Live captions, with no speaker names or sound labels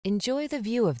Enjoy the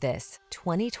view of this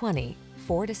 2020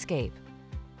 Ford Escape.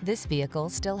 This vehicle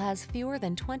still has fewer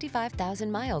than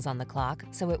 25,000 miles on the clock,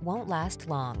 so it won't last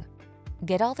long.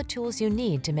 Get all the tools you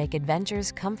need to make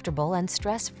adventures comfortable and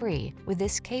stress-free with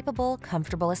this capable,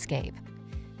 comfortable Escape.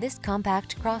 This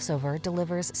compact crossover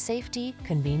delivers safety,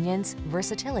 convenience,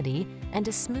 versatility, and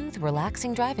a smooth,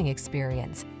 relaxing driving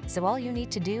experience, so all you need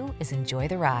to do is enjoy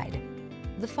the ride.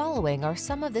 The following are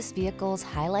some of this vehicle's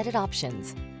highlighted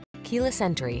options: keyless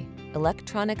entry,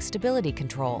 electronic stability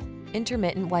control,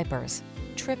 intermittent wipers,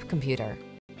 trip computer,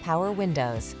 power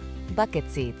windows, bucket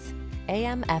seats,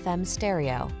 AM/FM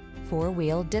stereo,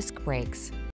 four-wheel disc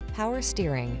brakes, power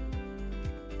steering.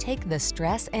 Take the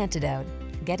stress antidote.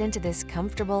 Get into this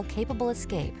comfortable, capable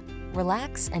Escape.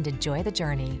 Relax and enjoy the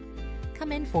journey.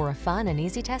 Come in for a fun and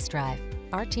easy test drive.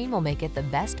 Our team will make it the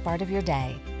best part of your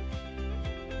day.